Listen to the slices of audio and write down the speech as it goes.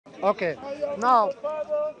Okay. Now,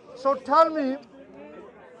 so tell me,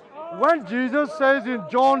 when Jesus says in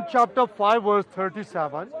John chapter 5 verse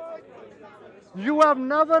 37, you have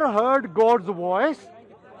never heard God's voice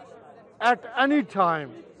at any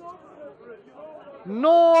time,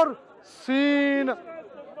 nor seen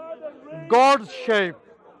God's shape.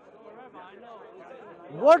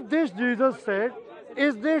 What this Jesus said,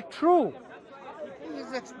 is this true?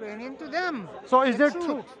 He's explaining to them So is the it truth.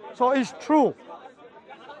 true? So it's true.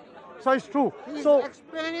 So it's true. He's So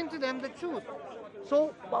explaining to them the truth.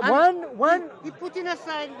 so And when he putting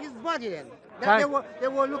aside his body then that Thank- they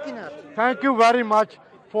were looking at. thank you very much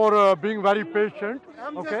for being very patient.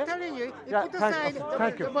 I'm Okay. just telling you, he Yeah, put thank- aside okay,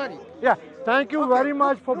 thank you. the body. Yeah, thank you Okay, very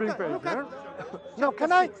much for look being at- look at patient. No, chapter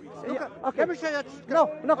can I? 6. Look Yeah, at- okay. Let me show you.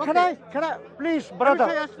 No, Okay. can I, please, show you brother, a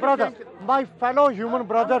scripture. brother, my fellow human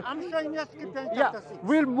brother. I'm showing you a scripture in Yeah, chapter 6.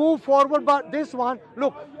 we'll move forward, but this one,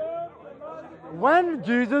 look, when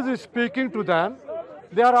Jesus is speaking to them,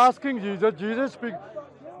 they are asking Jesus speak,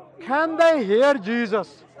 can they hear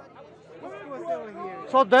Jesus? Of course they were here.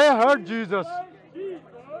 So they heard Jesus.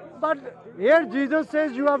 But here Jesus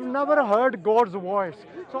says you have never heard God's voice.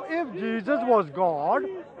 So if Jesus was God,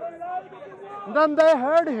 then they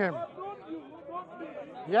heard him.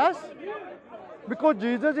 Yes? Because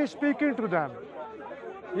Jesus is speaking to them.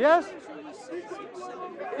 Yes?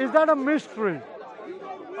 Is that a mystery?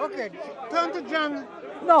 Okay, turn to John.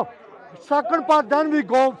 No. Second part, then we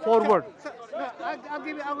go forward. No,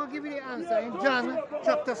 I will give you the answer in John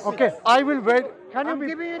chapter 6. Okay, I will wait. Can you I'm be?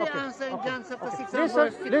 giving you the okay, answer in okay, John chapter okay. 6 and Listen,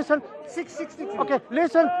 verse 6. listen. 663. Okay,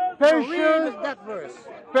 listen. Now Patience. read that verse.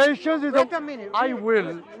 Patience is Wait a minute. I read-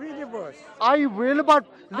 will. Read the verse. I will, but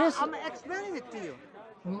listen. I'm explaining it to you.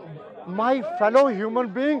 My fellow human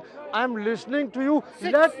being, I'm listening to you.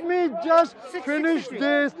 Six- Let me just six- finish 63.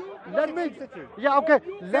 this. Let me. 63. Yeah, okay.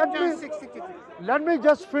 Let John me. 663. Let me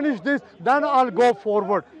just finish this. Then I'll go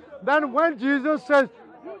forward. Then when Jesus says,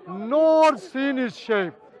 "Nor seen His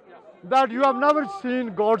shape," that you have never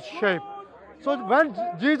seen God's shape. So when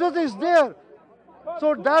Jesus is there,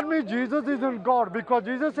 so that means Jesus isn't God because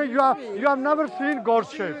Jesus said you have never seen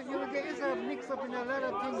God's shape. There is a mix up in a lot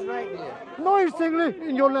of things right there. No, it's English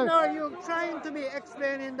in your language. No, you're trying to be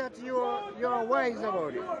explaining that you're wise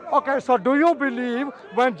about it. Okay, so do you believe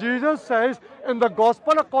when Jesus says in the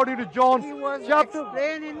Gospel according to John He was chapter?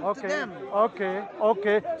 explaining to Okay, them,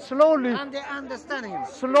 okay. Slowly, and they understand him.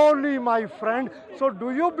 slowly, my friend. So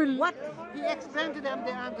do you believe? What he explained to them,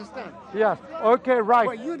 they understand. Yes. Okay, right.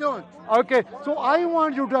 But you don't. Okay, so I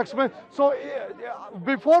want you to explain. So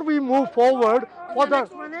before we move forward, for An the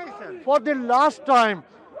explanation. for the last time,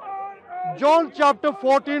 John chapter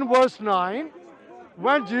 14 verse 9,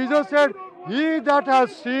 when Jesus said, "He that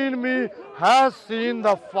has seen me has seen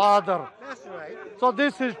the Father." That's right. So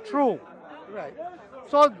this is true. Right.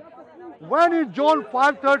 So when in John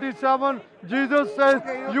 5:37, Jesus says,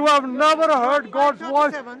 Okay, "You have never heard God's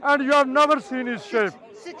voice 5:37. and you have never seen His shape."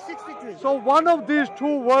 663. So one of these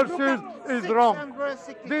two Look verses at is 6 wrong. and verse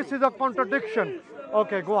 63. This is a contradiction.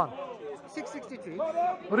 Okay, go on. 663.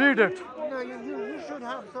 Read it. No, you should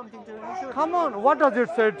have something to. You should. Come on, what does it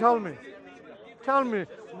say? Tell me. Tell me.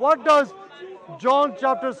 What does John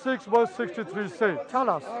chapter 6 verse 63 say? Tell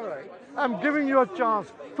us. All right. I'm giving you a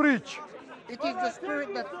chance. Preach. It is the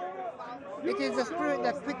spirit that. It is the spirit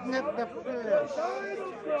that quickeneth the flesh.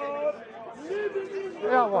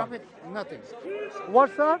 Yeah, what? Profit nothing.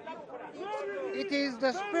 What's that? It is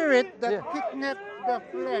the spirit that Yeah. quickeneth the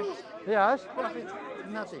flesh. Yes. Profit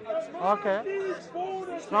nothing. Okay.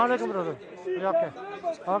 Assalamu alaikum, brother. Yeah, okay.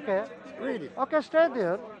 Okay. Read it. Okay, stay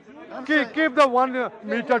there. I'm Keep, sorry. keep the 1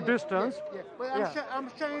 meter distance. Yeah. But Yeah. I'm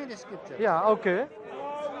showing you the scripture. Yeah, okay.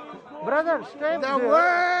 Brother, stay The there.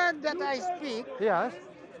 word that I speak Yes.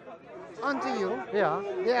 unto you, Yeah.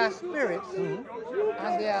 they are spirits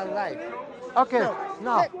and they are life. Okay. So,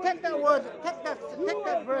 Now. take that word, take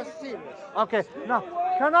that verse serious. Okay. Now,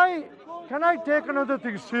 can I take another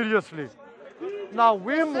thing seriously? Now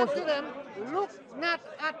we Said must. to them, look not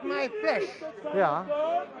at my flesh. Yeah.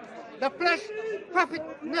 The flesh profit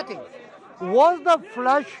nothing. Was the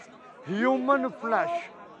flesh human flesh?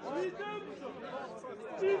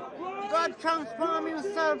 God transformed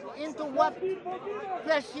himself into what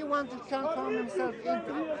flesh he wants to transform himself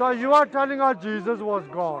into. So you are telling us Jesus was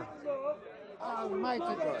God. Almighty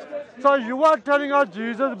God. So you are telling us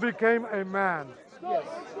Jesus became a man. Yes.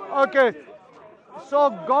 Okay. So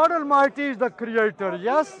God Almighty is the creator,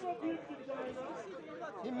 yes?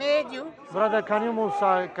 He made you. Brother, can you move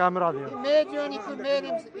side camera He there? made you and he could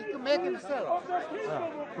make himself. Yeah.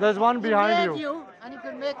 There's one He behind made you. you and he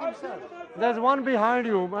could make himself. There's one behind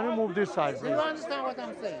you. Can you move this side, Do you please? understand what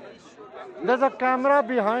I'm saying? There's a camera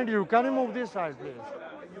behind you. Can you move this side, please?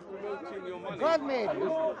 God made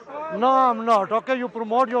you. No, I'm not. Okay, you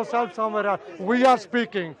promote yourself somewhere else. We are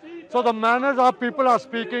speaking. So the manners of people are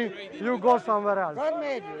speaking. You go somewhere else. God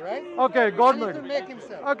made you, right? Okay, God And he made can me. make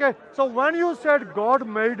himself. Okay, so when you said God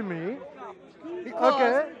made me, Because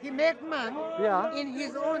okay. he made man Yeah. in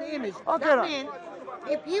his own image. Okay, That right. means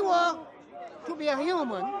if he were to be a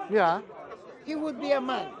human, Yeah. he would be a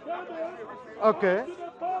man. Okay.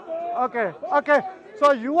 Okay. Okay.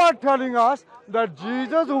 So you are telling us that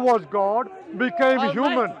Jesus, who was God, became Almighty.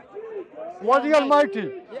 human. Was he Almighty?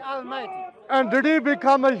 The Almighty. And did he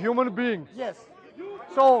become a human being? Yes.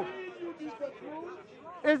 So,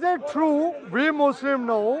 is it true, we Muslims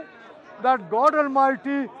know, that God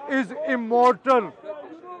Almighty is immortal,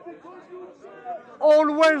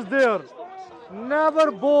 always there,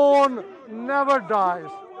 never born, never dies?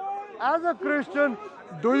 As a Christian,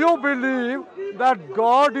 do you believe that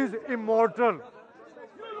God is immortal?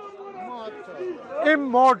 Immortal.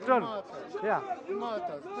 Immortal. Immortal. Yeah.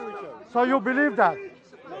 Immortal. Spiritual. So you believe that?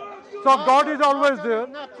 So God is always Immortal there. is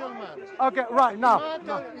natural man. Okay, right now.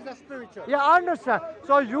 Immortal is a spiritual. Yeah, I understand.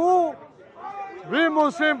 So we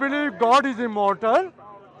Muslims believe God is immortal.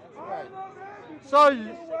 Right. So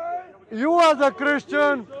you as a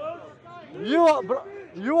Christian,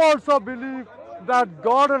 you also believe that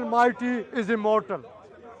God Almighty is immortal.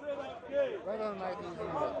 God Almighty is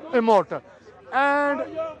immortal. Immortal. And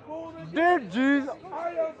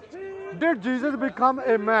did Jesus become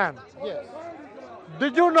a man? Yes.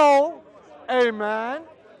 Did you know a man,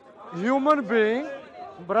 human being,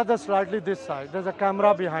 brother, slightly this side. There's a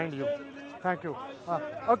camera behind you. Thank you.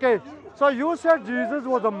 Okay, so you said Jesus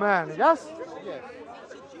was a man, yes? Yes.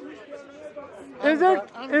 Is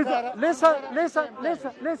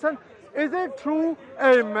listen. Is it true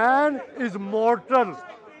a man is mortal?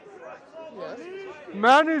 Yes.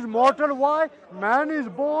 Man is mortal. Why? Man is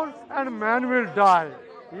born and man will die.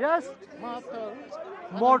 Yes? Mortal.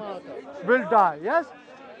 Mortal will die. Yes?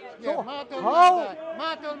 Yeah, So mortal how? man die.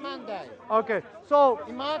 Mortal man die. Okay, so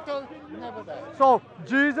Immortal never die. so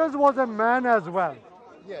Jesus was a man as well.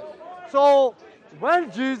 Yes. So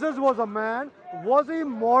when Jesus was a man, was he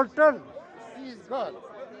mortal? He is God.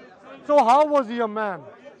 So how was he a man?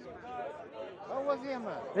 How was he a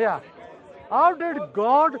man? Yeah. How did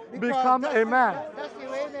God Because become that's a the- man? That's the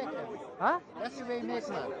way he make him. Huh? That's the way he make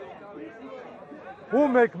man. Who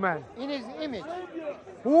make man? In his image.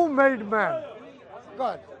 Who made man?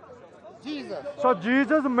 God. Jesus. So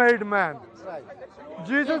Jesus made man. Right.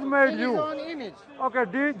 Jesus in made his you. own image. Okay,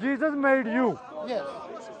 Jesus made you. Yes.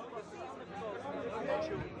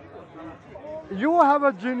 You have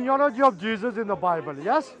a genealogy of Jesus in the Bible,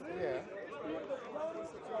 yes? Yeah.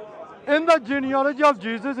 In the genealogy of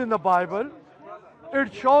Jesus in the Bible,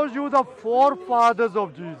 it shows you the forefathers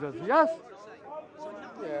of Jesus, yes?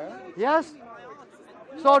 Yeah. Yes?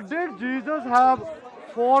 So did Jesus have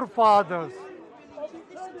forefathers?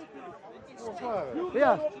 Oh, Father.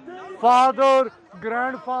 Yes. Father,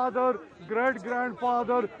 grandfather,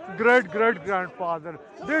 great-grandfather, great-great-grandfather.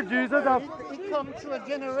 Did Jesus have... It come through a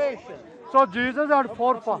generation. So Jesus had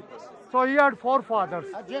forefathers. So he had forefathers.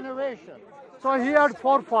 A generation. So he had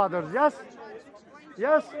forefathers, yes?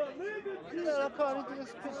 Yes? Well, according to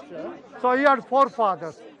this picture, So he had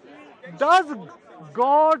forefathers. Does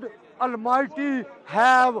God Almighty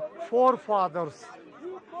have forefathers?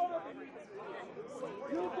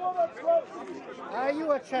 are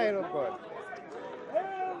you a child of God?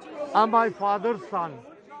 I'm my father's son.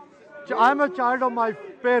 I'm a child of my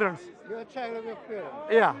parents. You're a child of your parents.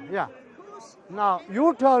 Yeah. Now,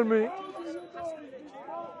 you tell me,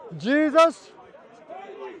 Jesus,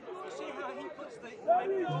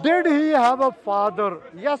 did he have a father?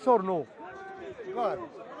 Yes or no? God.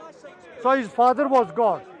 So his father was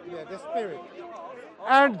God. Yeah, the spirit.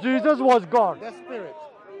 And Jesus was God. The spirit.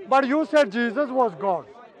 But you said Jesus was God.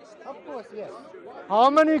 Of course, yes. How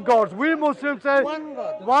many gods? We Muslims say One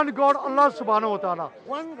God. one God, Allah subhanahu wa ta'ala.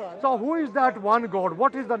 One God. So who is that one God?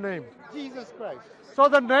 What is the name? Jesus Christ. So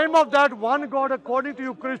the name of that one God according to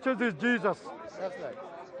you Christians is Jesus. That's right.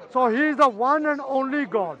 So he is the one and only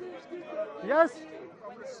God. Yes?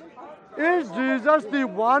 Is Jesus the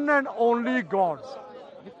one and only God?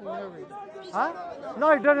 The phone ring. Huh?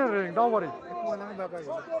 No, it doesn't ring. Don't worry. The phone ang bagay.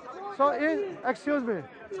 So, excuse me.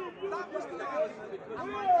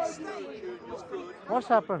 What's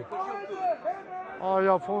happened? Oh,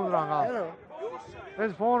 your phone rang up. Hello.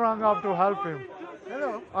 His phone rang up to help him.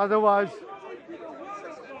 Hello. Otherwise,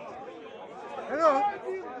 Hello.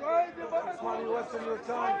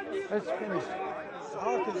 it's finished.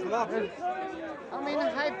 I'm in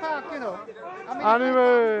Hyde Park, you know.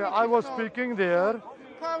 Anyway, I was speaking there.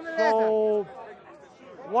 call me later. So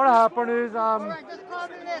what happened is All right, just call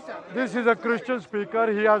me later. this is a Christian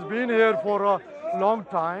speaker. He has been here for a long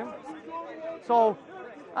time. So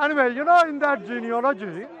anyway, in that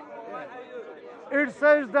genealogy, it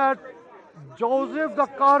says that Joseph the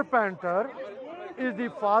carpenter is the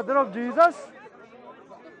father of Jesus.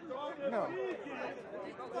 No.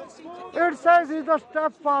 It says he's the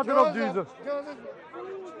stepfather of Jesus. Joseph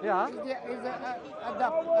Yeah. is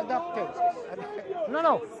adopted.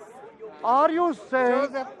 No. Are you saying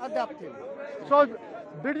Joseph adopted so?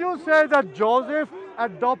 Did you say that Joseph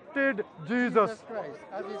adopted Jesus? Jesus Christ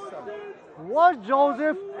as his son. Was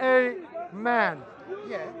Joseph a man?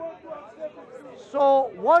 Yeah.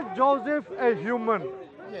 So was Joseph a human?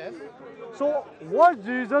 Yes. So was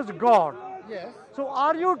Jesus God? Yes. So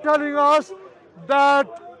are you telling us that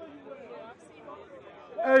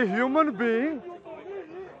a human being,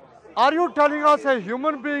 are you telling us a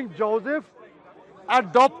human being, Joseph,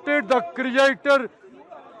 adopted the creator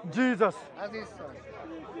Jesus? As his son.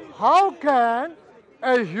 How can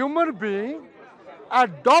a human being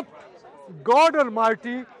adopt God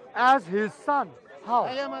Almighty as his son? I How?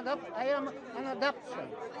 am an adoption.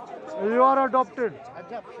 You are adopted,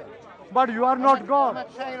 Adoption. but you are I'm not a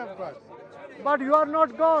God. child of God. But you are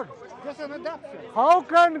not God. Just an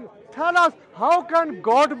adoption. Tell us, how can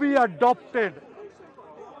God be adopted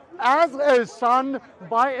as a son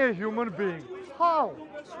by a human being? How?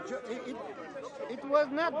 It was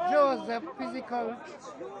not Joseph's physical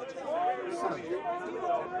son.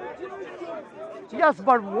 Yes,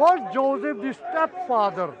 but was Joseph the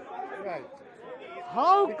stepfather? Right.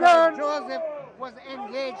 How Because can, Joseph was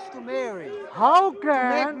engaged to Mary. how Make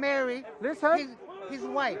can, Mary listen, his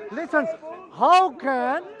wife. listen, how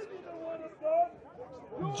can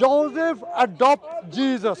Joseph adopt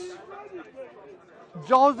Jesus?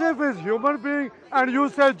 Joseph is human being and you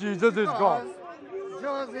say Jesus is God. Because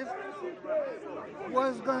Joseph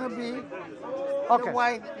was going to be Okay. the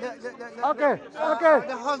wife, Okay,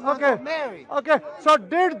 the husband okay, of Mary. okay. So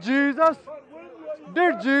did Jesus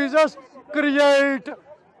create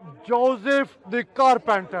Joseph the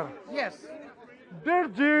carpenter? Yes.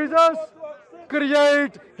 Did Jesus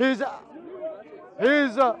create his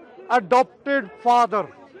adopted father?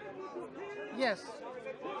 Yes.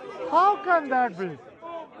 How can that be?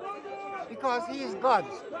 Because he is God.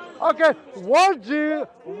 Okay, was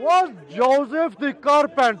Joseph the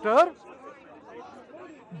carpenter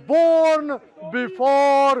born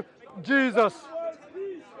before Jesus?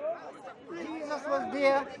 Jesus was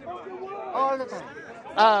there all the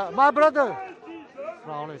time. My brother.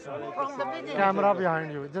 From the beginning. Camera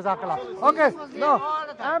behind you. Jazakallah. Okay, was there no, all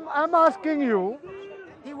the time. I'm asking you.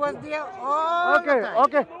 He was there all the Okay, time.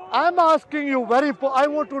 okay. I'm asking you I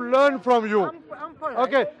want to learn from you. I'm polite.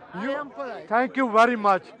 Okay, I am polite. thank you very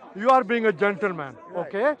much. You are being a gentleman.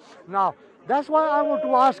 Okay, now that's why I want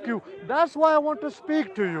to ask you. That's why I want to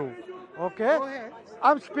speak to you. Okay, Go ahead.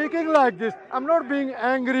 I'm speaking like this. I'm not being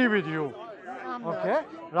angry with you. I'm not. Okay,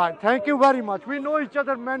 right. Thank you very much. We know each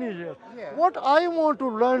other many years. Yeah. What I want to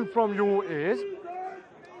learn from you is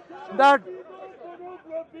that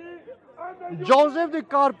Joseph the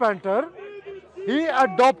carpenter, he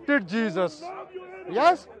adopted Jesus.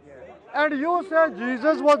 Yes? And you said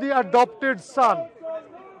Jesus was the adopted son.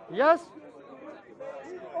 Yes?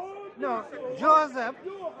 No, Joseph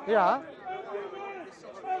Yeah.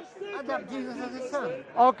 adopted Jesus as his son.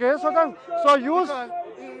 Okay, Because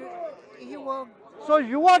he was so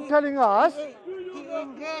you are telling us, he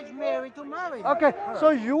engaged Mary to marry okay, her. so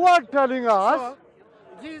you are telling us, So,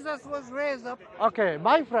 Jesus was raised up okay,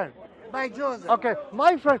 my friend, by Joseph. okay,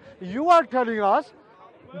 my friend, you are telling us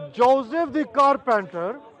Joseph the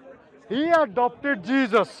carpenter, he adopted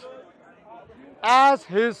Jesus as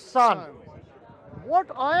his son. What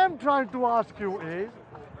I am trying to ask you is,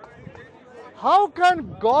 how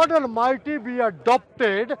can God Almighty be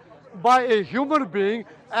adopted by a human being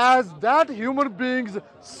as that human being's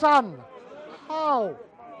son? How?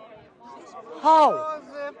 How?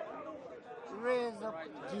 Joseph raised up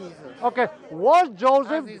Jesus Okay, was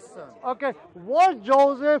Joseph, as his son. okay, was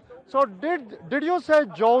Joseph, so did you say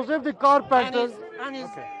Joseph the carpenter?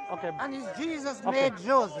 Okay. And his Jesus Okay. made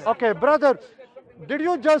Joseph. Okay, brother, did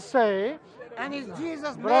you just say, And his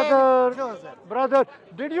Jesus brother, made Joseph. brother,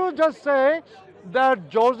 did you just say that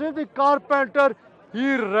Joseph the carpenter,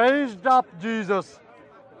 he raised up Jesus?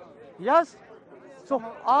 Yes? So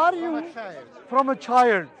are From you, a child. from a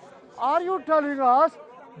child, are you telling us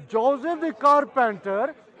Joseph the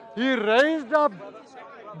carpenter, he raised up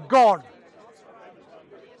God?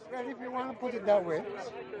 Well, if you want to put it that way.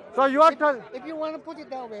 So you are telling, If you want to put it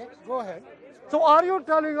that way, go ahead. so are you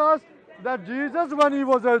telling us that Jesus, when he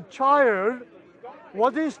was a child,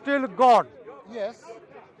 was he still God? Yes.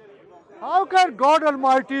 How can God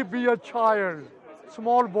Almighty be a child,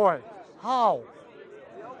 small boy? How?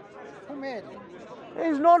 Who made you?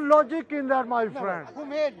 There is no logic in that, my No, friend. who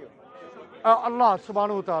made you? Allah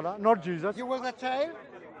subhanahu wa ta'ala, not Jesus. You was a child?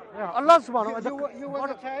 Yeah, Allah subhanahu wa You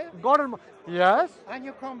was a child? God Almighty. Yes, And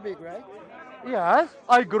you come big, right? yes,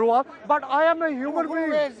 I grew up, but I am a human Who being.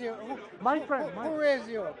 raised you? My friend, Who raised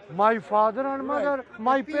you? my father and mother, Right.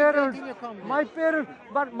 my The people parents, till you come my parents,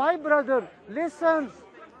 but my brother, listen,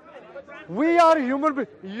 we are human beings,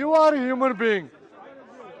 you are a human being,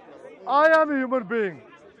 I am a human being,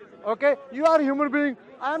 okay, you are a human being,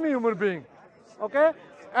 I am a human being, okay,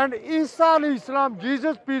 and Isa alayhi salam,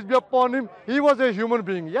 Jesus peace be upon him, he was a human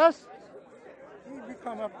being, yes, He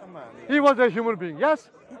become a man. he was a human being, yes,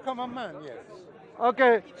 He become a man, yes.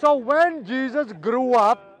 okay, so when Jesus grew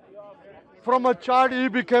up, from a child he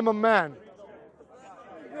became a man.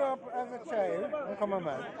 He grew up as a child, become a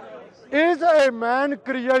man. Is a man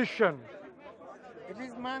creation? It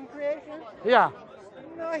is man creation? Yeah.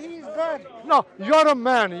 No, he is God. No, you're a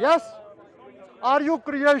man, yes? Are you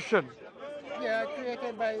creation? Yeah,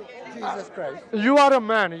 created by Jesus Christ. You are a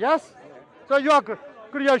man, yes? So you are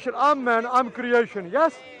creation. I'm man, I'm creation,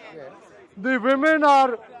 yes? Yes. The women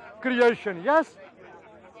are creation, yes?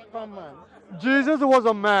 From man. Jesus was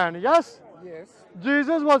a man, yes? Yes.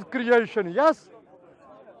 Jesus was creation, yes?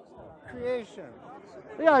 Creation.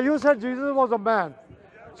 Yeah, you said Jesus was a man.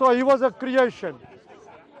 So he was a creation.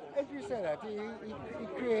 If you say that, he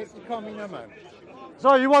creates, he come in a man.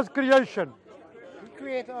 So he was creation. He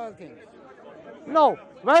creates all things. No,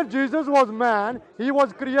 when Jesus was man, he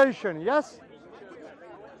was creation, yes?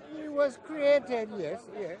 He was created, yes,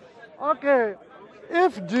 yes. Okay,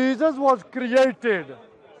 if Jesus was created,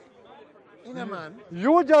 In a man.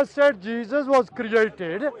 you just said Jesus was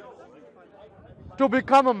created to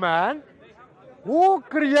become a man. Who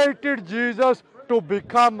created Jesus to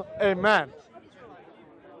become a man?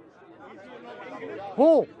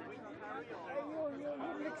 Who?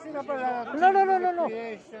 You're mixing up a lot of No, things no, with no, no.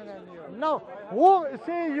 creation and you. No. Who?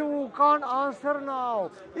 See, you can't answer now.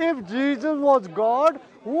 If Jesus was God,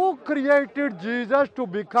 who created Jesus to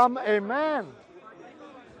become a man?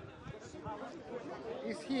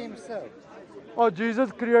 It's he himself. Or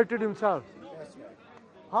Jesus created himself? That's right.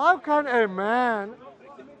 How can a man,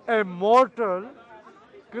 a mortal,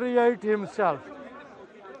 create himself?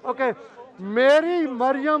 Okay, Mary,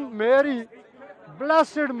 Maryam, Mary,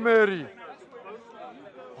 Blessed Mary,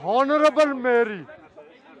 Honorable Mary,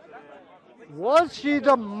 was she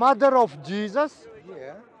the mother of Jesus?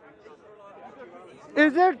 Yeah.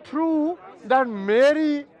 Is it true that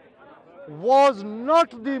Mary was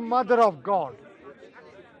not the mother of God?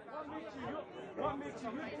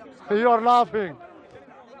 You are laughing.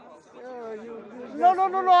 No, no,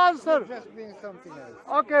 no, no, answer. You're just being something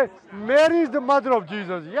else. Okay, Mary is the mother of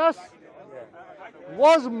Jesus, yes? Yeah.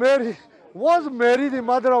 Was Mary the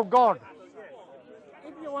mother of God?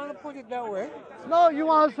 If you want to put it that way, No, you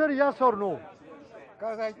answer yes or no.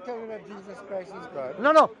 because I tell you that Jesus Christ is God.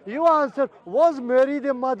 No, no, you answer, was Mary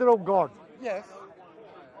the mother of God? Yes.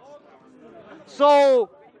 So,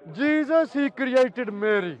 Jesus, he created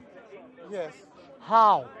Mary. Yes.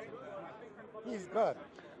 How? He's God.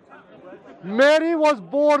 Mary was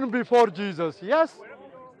born before Jesus, yes?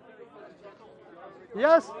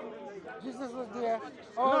 Yes? Jesus was there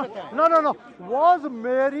all the time. No, no, no. Was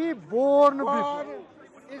Mary born God before?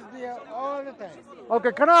 is there all the time.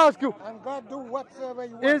 Okay, can I ask you, And God do whatsoever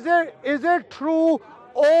you want. is it true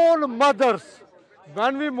all mothers,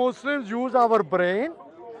 when we Muslims use our brain,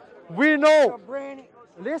 we Your know, brain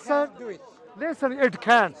listen, can't do it. listen, it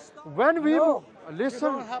can. When we, No, you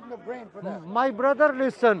listen, don't have no brain for that. my brother,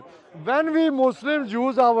 listen, when we Muslims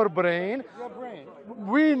use our brain, Your brain.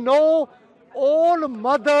 we know all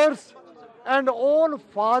mothers and all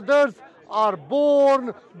fathers are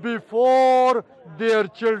born before their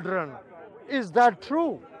children. Is that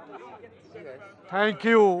true? Yes. Thank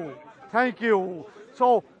you. Thank you.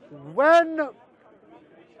 So, when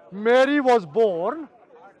Mary was born,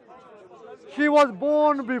 she was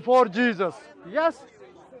born before Jesus. Yes?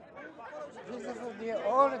 Jesus was there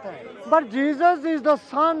all the time. But Jesus is the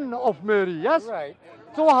son of Mary. Yes? Right.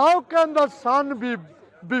 So, how can the son be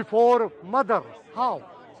before mother? How?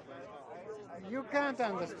 You can't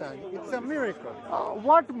understand. It's a miracle.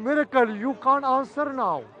 What miracle? You can't answer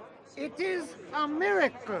now. It is a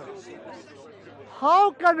miracle.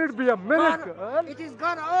 How can it be a miracle? God, it is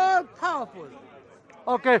God all powerful.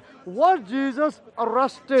 Okay, was Jesus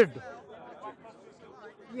arrested?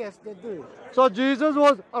 Yes, they do. So Jesus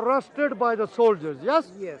was arrested by the soldiers, yes?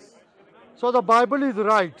 Yes. So the Bible is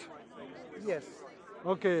right. Yes.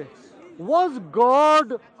 Okay. Was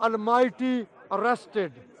God Almighty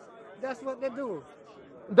arrested? That's what they do.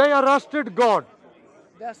 They arrested God.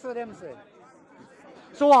 That's what them say.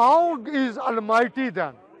 So how is Almighty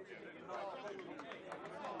then?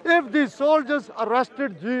 If the soldiers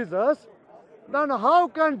arrested Jesus, then how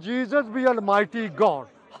can Jesus be Almighty God?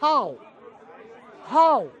 How?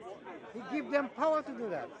 How? He give them power to do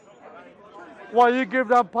that. Why he give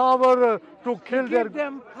them power to He kill their give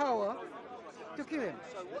them power to kill him.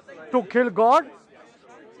 to kill God?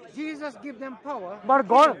 Jesus give them power. But to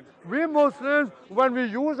kill God, him. we Muslims, when we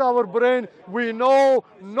use our brain, we know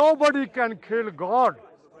nobody can kill God.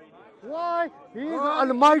 Why? He is God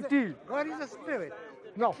Almighty. God is a spirit.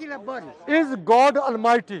 They No. kill a body. Is God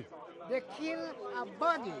Almighty? They kill a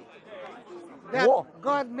body that Wha-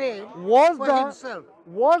 God made Was for that, himself.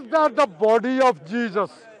 was that the body of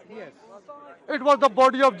Jesus? Yes. It was the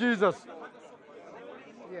body of Jesus.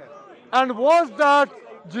 Yes. And was that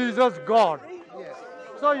Jesus God? Yes.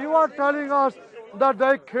 So you are telling us that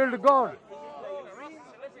they killed God.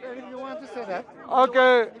 Well, if you want to say that,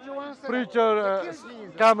 Okay, if you want to say preacher, that, they killed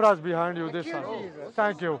Jesus. cameras behind you They this killed time. Jesus.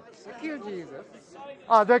 Thank you. They killed Jesus.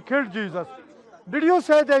 They killed Jesus. Did you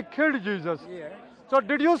say they killed Jesus? Yeah. So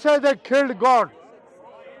did you say they killed God?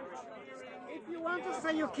 If you want to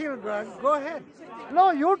say you killed God, go ahead.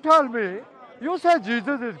 No, you tell me. You say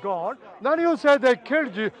Jesus is God. Then you say they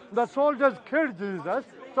killed Jesus. The soldiers killed Jesus.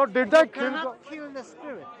 So did they You kill God? cannot kill the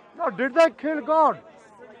spirit. No, did they kill God?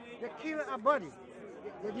 They kill a body.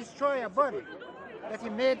 They destroy a body that he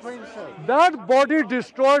made for himself. That body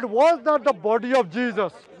destroyed, was that the body of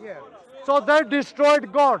Jesus? Yeah. So they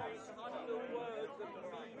destroyed God.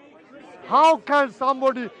 How can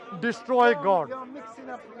somebody destroy God? You're mixing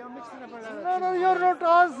up a lot of No, no, things. you're not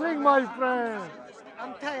answering, my friend.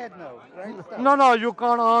 I'm tired now, right? Stop. No, no, you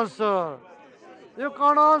can't answer. You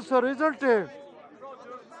can't answer, isn't it?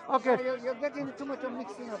 Okay, You're getting too much of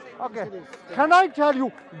mixing up. okay. into this. Can I tell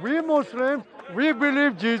you, we Muslims, we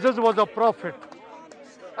believe Jesus was a prophet.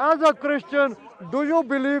 As a Christian, do you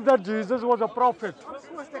believe that Jesus was a prophet? Of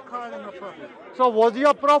course they call him a prophet. So was he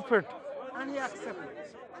a prophet? And he accepted.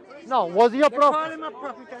 No, was he a They call prophet? him a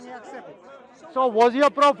prophet and he accepted. So was he a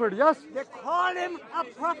prophet? Yes? They call him a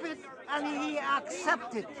prophet and he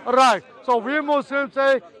accepted. Right. So we Muslims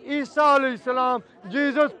say Isa alayhi salam,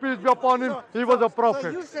 Jesus peace be upon him, he was a So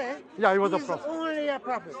prophet. you say Yeah, he was a he's prophet. only a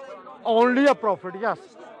prophet. Only a prophet, yes.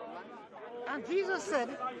 And Jesus said,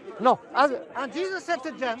 No, Jesus said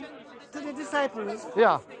to John, to the disciples,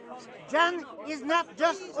 yeah. John is not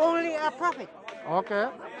just only a prophet. Okay,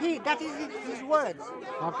 That is his words.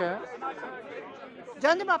 okay.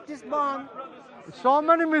 John the Baptist born So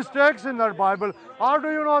many mistakes in that Bible. How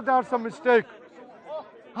do you know that's a mistake?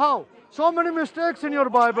 How? So many mistakes in your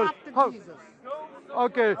Bible. after How? Jesus.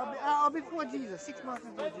 Okay, Or before Jesus, 6 months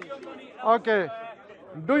before Jesus. okay.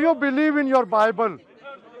 Do you believe in your Bible?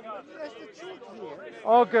 That's the truth here.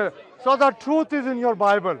 Okay, so the truth is in your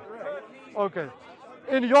Bible. Okay.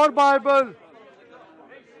 In your Bible,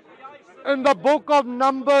 in the book of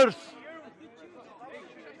Numbers,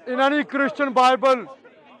 in any Christian Bible,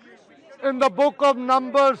 in the book of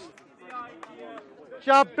Numbers,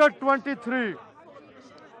 chapter 23,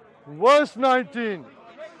 verse 19,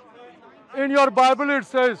 in your Bible it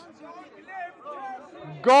says,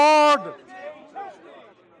 God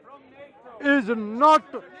is not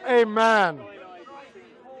a man.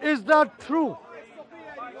 Is that true?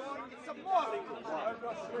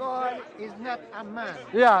 God is not a man.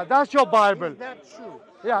 Yeah, that's your Bible. Is that true?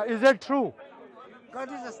 Yeah, is it true? God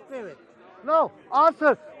is a spirit. No,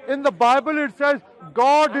 answer. In the Bible it says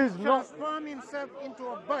God is not. Transform himself into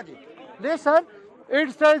a body. Listen,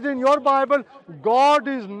 it says in your Bible, God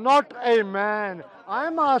is not a man.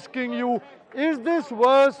 I'm asking you, is this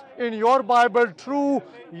verse in your Bible true?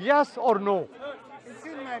 Yes or no? It's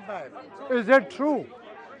in my Bible. Is it true?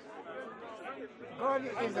 God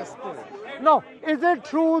is a spirit. No, is it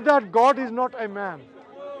true that God is not a man?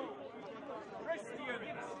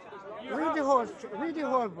 Read the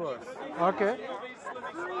whole verse. Okay.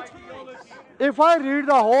 If I read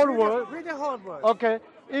the whole verse, Read the whole verse. okay.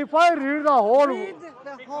 If I read the whole, Read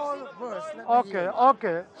the whole verse. Let me okay, hear it.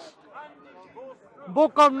 okay.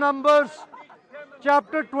 Book of Numbers,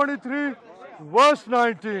 chapter 23, verse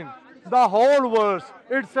 19. The whole verse.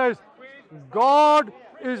 It says, God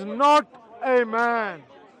is not a man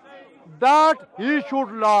that he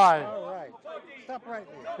should lie. All right. Stop right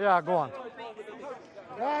there. Yeah, go on.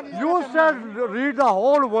 God is You not a said man. read the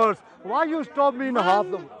whole verse. Why you stop me in half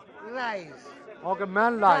the? Man lies. Okay,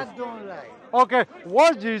 man lies. God don't lie. Okay,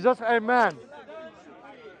 was Jesus a man?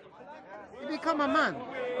 He become a man.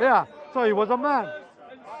 Yeah, so he was a man.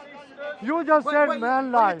 You just said man but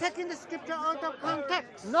you're lies. taking the scripture out of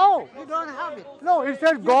context. No. You don't have it. No, it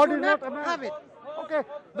says God do is not a not man. have it. Okay,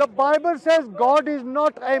 the Bible says God is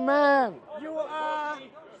not a man. You are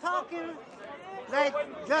talking like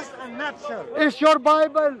just a nutshell. It's your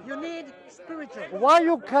Bible. You need spiritual. Why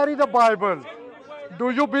you carry the Bible? Do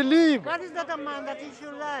you believe? God is not a man that he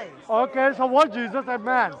should lie. Okay, so was Jesus a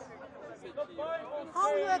man?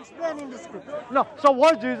 How are you explaining the scripture? No, so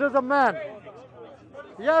was Jesus a man?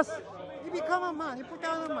 Yes. He become a man. He put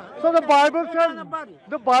on a man. So the Bible Put on a says body.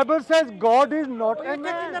 the Bible says God is not But a you're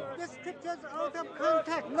taking man. the scriptures out of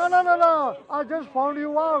context. No. I just found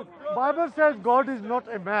you out. Bible says God is not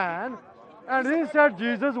a man, and he said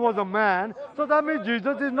Jesus was a man. So that means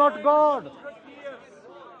Jesus is not God.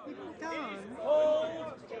 He put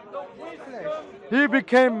on flesh. He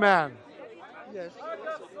became man. Yes.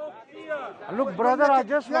 Look, brother, I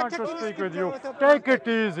just want to speak with you. Take it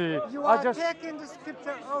easy. You I are just taking the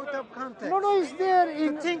scripture out of context. no, it's there You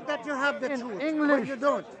in think that you have the truth, but English. you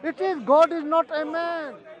don't. It is God is not a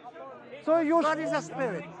man. So you God is a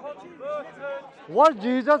spirit. was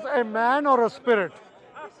Jesus a man or a spirit?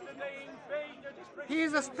 He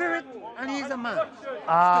is a spirit and he is a man.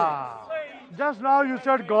 Ah, just now you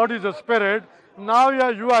said God is a spirit. Now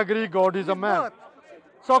you agree God is a man. Both.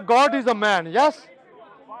 So God is a man, yes?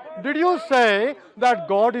 Did you say that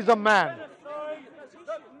God is a man?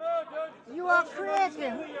 You are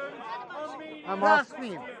creating I'm, ask,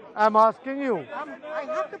 blasphemy. I'm asking you. I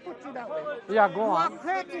have to put you that way. Yeah, go You are on.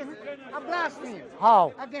 creating a blasphemy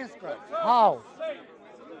How? against God How?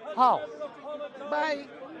 How? by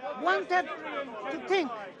wanted to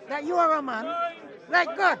think that you are a man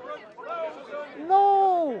like God.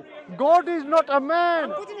 No, God is not a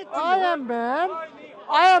man. I'm putting it to I you. am man.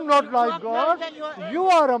 I am not like acknowledge God. that You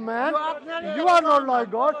are a man. acknowledge You that are you not a like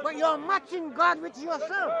man, God. But you're matching God with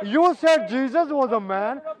yourself. You said Jesus was a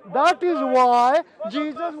man. That is why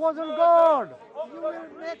Jesus wasn't God. You will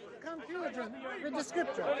make confusion with the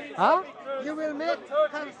scripture. Huh? You will make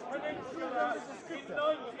confusion with the scripture.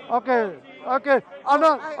 Okay. Okay.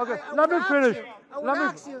 Anna, okay. I Let would me ask finish. you- I would Let me.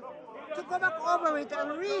 ask you to go back over it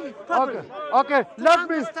and read it properly. Okay. Okay. To Let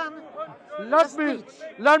me. understand Let the me. speech.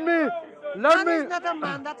 Let me. Let Man is me. not a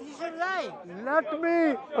man that he should lie. Let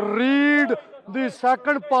me read the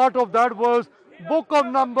second part of that verse, Book of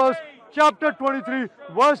Numbers, chapter 23,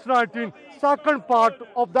 verse 19. Second part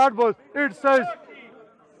of that verse. It says,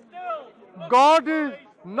 God is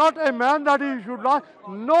not a man that he should lie,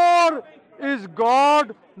 nor is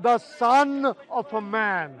God the son of a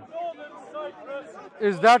man.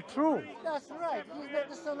 Is that true? That's right. He's not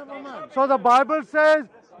the son of a man. So the Bible says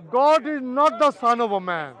God is not the son of a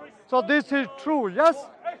man. So this is true, yes?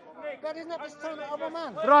 God is not the son of a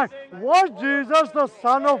man. Right. Was Jesus the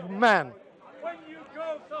son of man?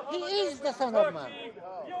 He is the son of man.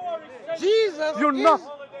 Jesus You is know-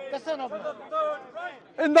 the son of man.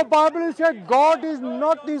 In the Bible it says God is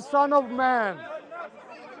not the son of man.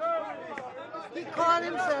 He called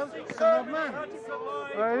himself son of man.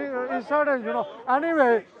 He said,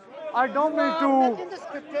 Anyway, I don't You mean are to. making the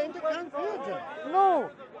scripture into confusion. No.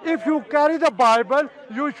 If you carry the Bible,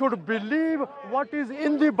 you should believe what is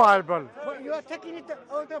in the Bible. But you are taking it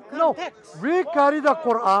out of No, context. we carry the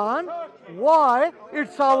Quran. Why?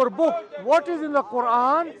 It's our book. What is in the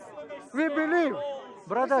Quran? We believe.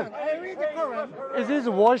 Brother, Listen, I read the Quran. is his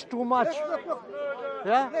voice too much? Look.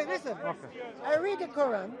 Yeah? Listen. I read the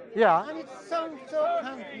Quran. Yeah. And it sounds so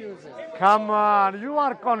confusing. Come on, you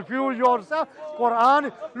are confused yourself.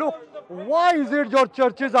 Quran, look, why is it your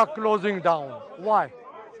churches are closing down? Why?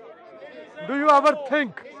 Do you ever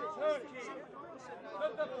think?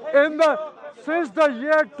 Since the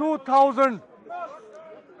year 2000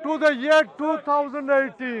 to the year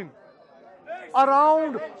 2018,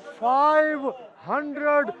 around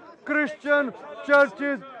 500 Christian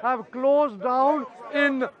churches have closed down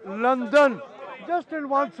in London, just in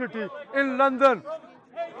one city, in London.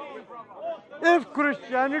 If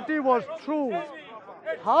Christianity was true,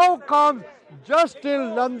 how come just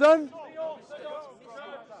in London,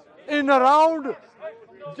 in around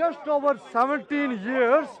just over 17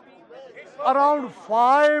 years, around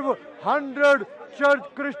 500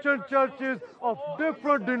 Christian churches of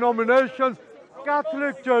different denominations,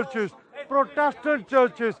 Catholic churches, Protestant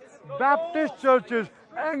churches, Baptist churches,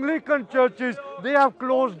 Anglican churches, they have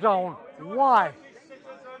closed down. Why?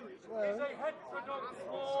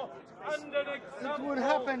 It would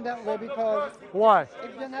happen that way because Why?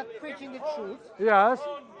 if they're not preaching the truth, Yes.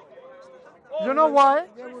 You know why?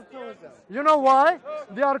 they will close down. You know why?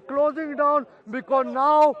 They are closing down because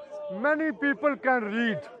now many people can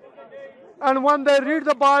read. And when they read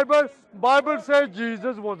the Bible says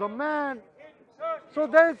Jesus was a man. So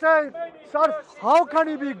they say, sir, how can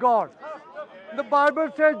he be God? The Bible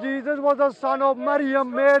says Jesus was the son of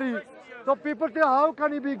Maryam, Mary. So people say, how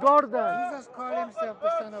can he be God then? Jesus called himself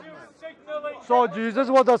the Son of Man. So Jesus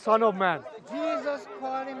was the son of man. Jesus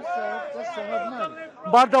called himself the Son of Man.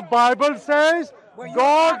 But the Bible says When you're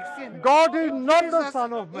God, asking, God is not the Jesus,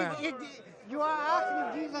 son of man. You are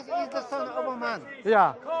asking if Jesus is the Son of a man.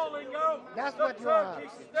 Yeah. That's what you are asking.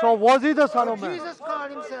 So was he the son of man? Jesus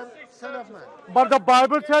called himself Son of Man. But the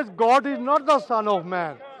Bible says God is not the son of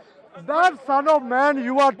man. That son of man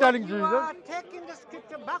you are telling You Jesus. are taking the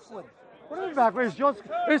scripture backward. What is backward? It's just,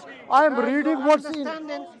 I am reading Your what's in.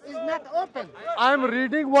 understanding is not open. I am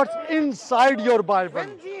reading what's inside your Bible.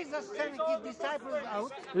 When Jesus sent his disciples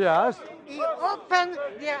out, Yes. he opened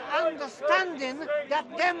their understanding that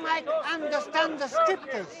they might understand the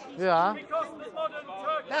scriptures. Yeah.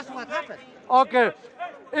 That's what happened. Okay. Is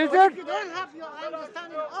If it? you don't have your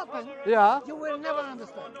understanding open, Yeah. you will never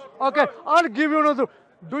understand. Okay. I'll give you another.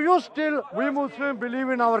 Do you still, we Muslims, believe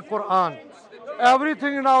in our Quran?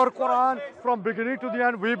 Everything in our Quran, from beginning to the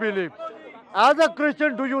end, we believe. As a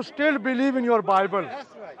Christian, do you still believe in your Bible?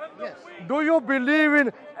 That's right. Yes. Do you believe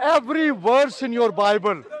in every verse in your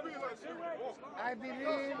Bible? I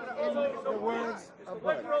believe in the words of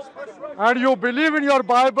God. And you believe in your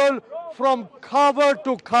Bible from cover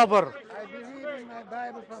to cover. I believe in my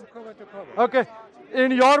Bible from cover to cover. Okay.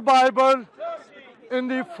 In your Bible, in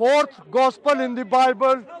the fourth gospel in the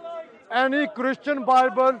Bible, any Christian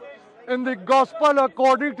Bible, in the gospel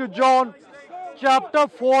according to John, chapter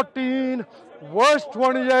 14, verse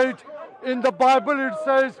 28, in the Bible it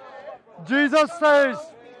says, Jesus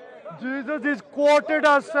is quoted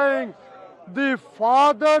as saying, the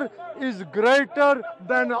Father is greater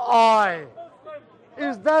than I.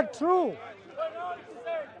 Is that true?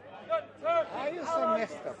 Are you so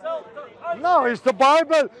messed up? No, it's the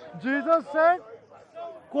Bible. Jesus said,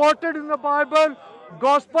 quoted in the Bible,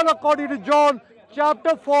 Gospel according to John,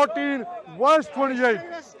 chapter 14, verse 28.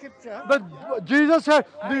 Scripture. Jesus said,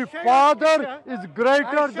 the Father is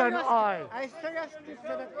greater than I. I show you a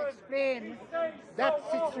scripture that explains that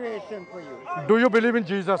situation for you. Do you believe in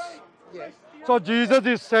Jesus? Yes. So Jesus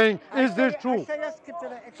is saying, is this true? I show you a scripture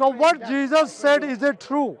that So explains what that Jesus for said, you, is it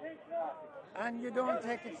true? and you don't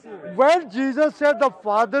take it serious. When Jesus said the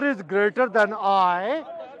Father is greater than I,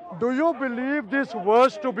 do you believe this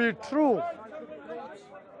verse to be true?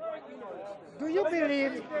 Do you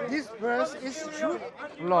believe this verse is true?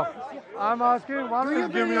 Look, I'm asking one Do you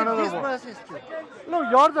thing, give me believe another this one. verse is true? Look,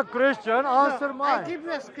 you're the Christian, answer I mine. give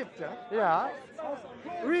you a scripture. Yeah.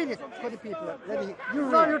 Read it for the people. Ready? You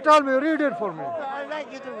No, read you it. tell me, read it for me. I'd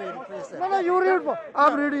like you to read it for yourself. No, you read.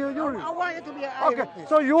 I'm reading you read. I want you to be an Okay, eyewitness.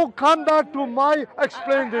 so you come back to my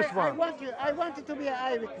explain this I one. want you to be an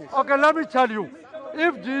eyewitness. Okay, let me tell you.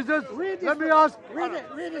 If Jesus, Read this let me for- ask. Read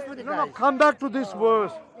it for the No, guys. come back to this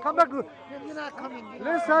verse. Come back to. You're not coming.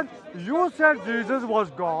 Listen, you said Jesus was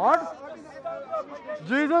God.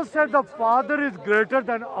 Jesus said the Father is greater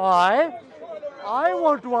than I. I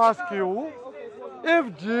want to ask you,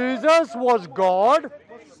 if Jesus was God,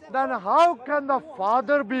 then how can the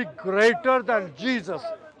Father be greater than Jesus?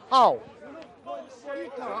 How? We're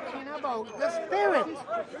talking about the Spirit.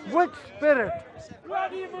 Which spirit?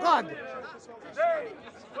 God.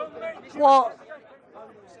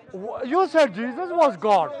 Well, you said Jesus was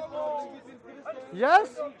God. Yes?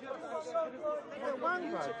 The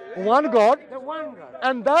one God. One God. The one God.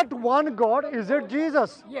 And that one God, is it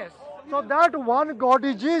Jesus? Yes. So that one God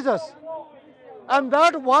is Jesus. And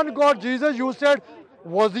that one God, Jesus, you said,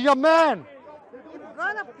 was he a man? If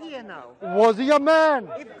God appear now, Was he a man?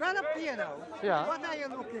 if God appear now, Yeah. what are you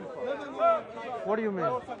looking for? What do you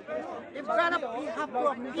mean? If God have to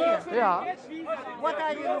appear, Yeah. what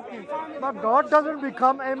are you looking for? But God doesn't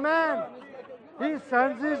become a man. He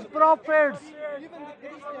sends his prophets.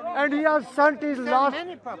 And he has sent his There are last.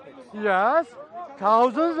 many prophets. Yes,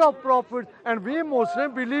 thousands of prophets, and we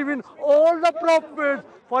Muslims believe in all the prophets.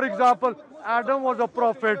 For example, Adam was a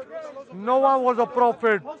prophet, Noah was a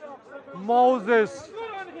prophet, Moses,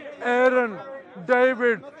 Aaron,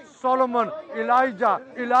 David, Solomon, Elijah,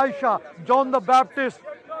 Elisha, John the Baptist,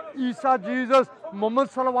 Isa, Jesus, Muhammad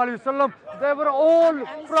Sallallahu Alaihi Wasallam. They were all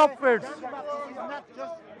prophets. John the Baptist is not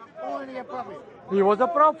just only a prophet. He was a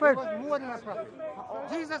prophet. He was more than a prophet.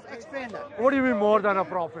 Jesus explained that. What do you mean more than a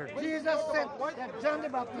prophet? Jesus said that John the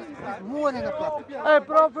Baptist is more than a prophet. A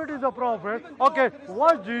prophet is a prophet. Okay,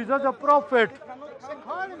 was Jesus a prophet? They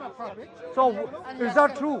call him a prophet. So, and he is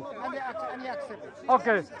that accept- true? And he accepted.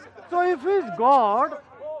 Okay, so if he's God,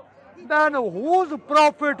 then whose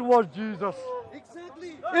prophet was Jesus?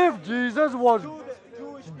 If Jesus was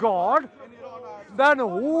God, Then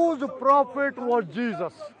whose prophet was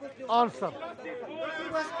Jesus? Answer. He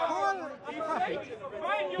was called a prophet.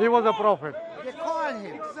 He was a prophet. They call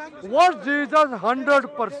him. Was Jesus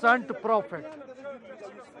 100% prophet?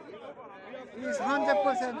 He is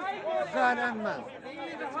 100% God and man.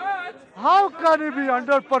 How can he be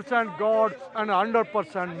 100% God and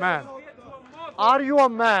 100% man? Are you a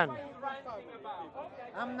man?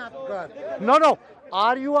 I'm not God. No.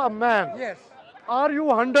 Are you a man? Yes. Are you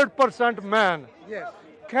 100% man? Yes.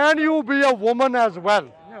 Can you be a woman as well?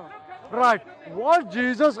 No. Right. Was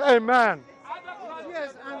Jesus a man?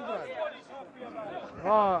 Yes, I'm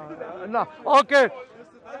God. No. Okay.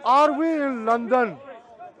 Are we in London?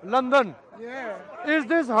 London. Yeah. Is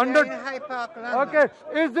this Yeah, 100? in Hydepark, London. Okay.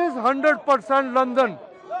 Is this 100% London?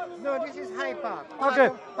 No, this is Hydepark. Okay.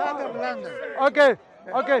 Part of London. Okay.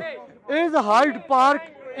 Okay. Is Hyde Park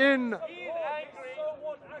in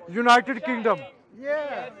United Kingdom?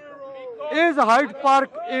 Yeah. Is Hyde Park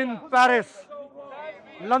in Paris?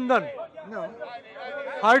 London. No.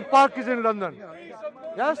 Hyde Park is in London. No.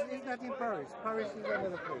 Yes? It's not in Paris. Paris is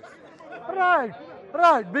another place.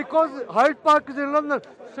 Right. Because Hyde Park is in London.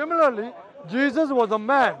 Similarly, Jesus was a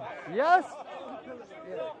man. Yes?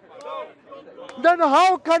 Then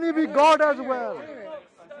how can he be God as well? Anyway,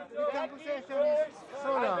 the conversation is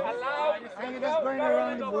so long, and you're just going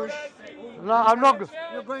around the bush. No, I'm not.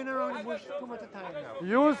 You're going around the bush too much time now.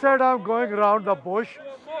 You said I'm going around the bush.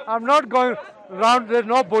 I'm not going around. There's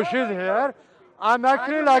no bushes here. I'm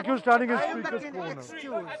actually like you standing in Are you speaker's making corner.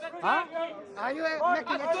 excuse? Huh? Are you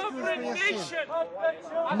making excuse for your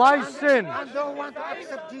sin? My sin. And don't want to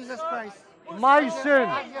accept Jesus Christ My sin.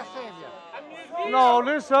 as your Savior? No,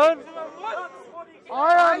 listen. I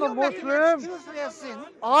Are am a you making Muslim. excuse for your sin?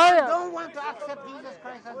 I And am. don't want to accept Jesus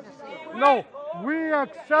Christ as your Savior? No, we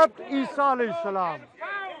accept Isa alayhi salam.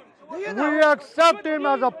 Do you We know? accept him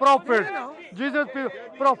as a prophet. You know. Jesus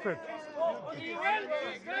prophet.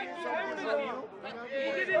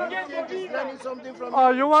 He's learning something from Oh,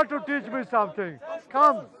 you want to teach me something?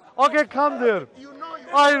 Come. Okay, come there. you. Know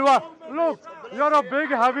you Look, you're a big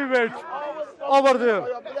heavyweight over there. for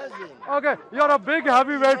your blessing. Okay, you're a big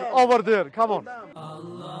heavyweight over there. Come on.